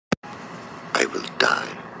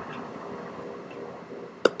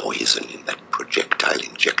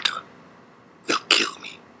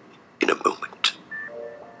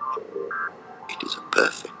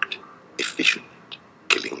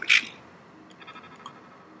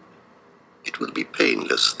will be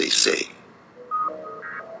painless, they say.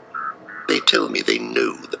 They tell me they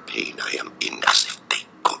know the pain I am in as if they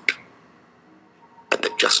could. And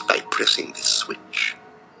that just by pressing this switch,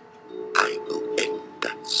 I will end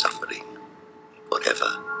that suffering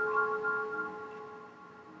forever.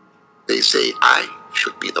 They say I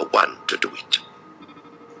should be the one to do it.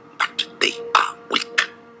 But they are weak.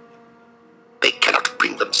 They cannot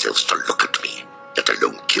bring themselves to look at me, let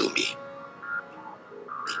alone kill me.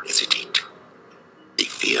 They hesitate. They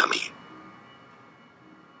fear me.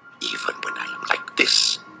 Even when I am like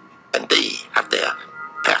this, and they have their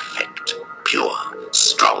perfect, pure,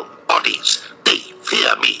 strong bodies, they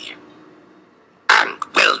fear me. And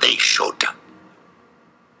well they should.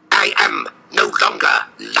 I am no longer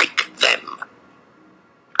like them.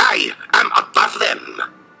 I am above them.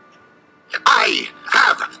 I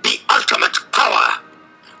have the ultimate power,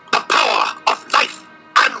 the power of life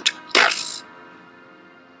and death.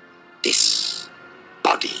 This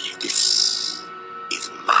body, this is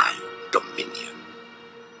my dominion.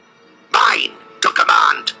 Mine to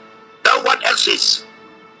command, no one else's.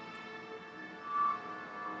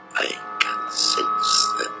 I can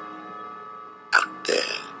sense them out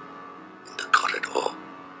there in the corridor,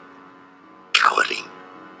 cowering,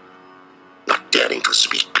 not daring to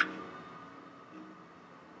speak.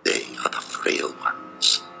 They are the frail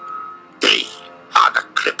ones. They are the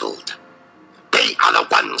crippled. They are the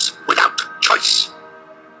ones without choice.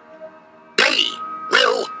 They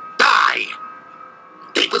will die.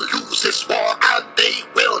 They will lose this war and they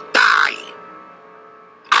will die.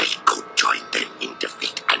 I could join them in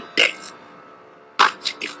defeat and death.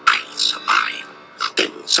 But if I survive,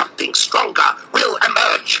 then something stronger will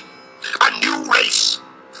emerge. A new race,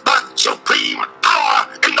 the supreme power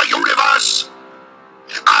in the universe.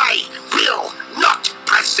 I will not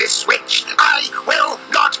press this switch. I will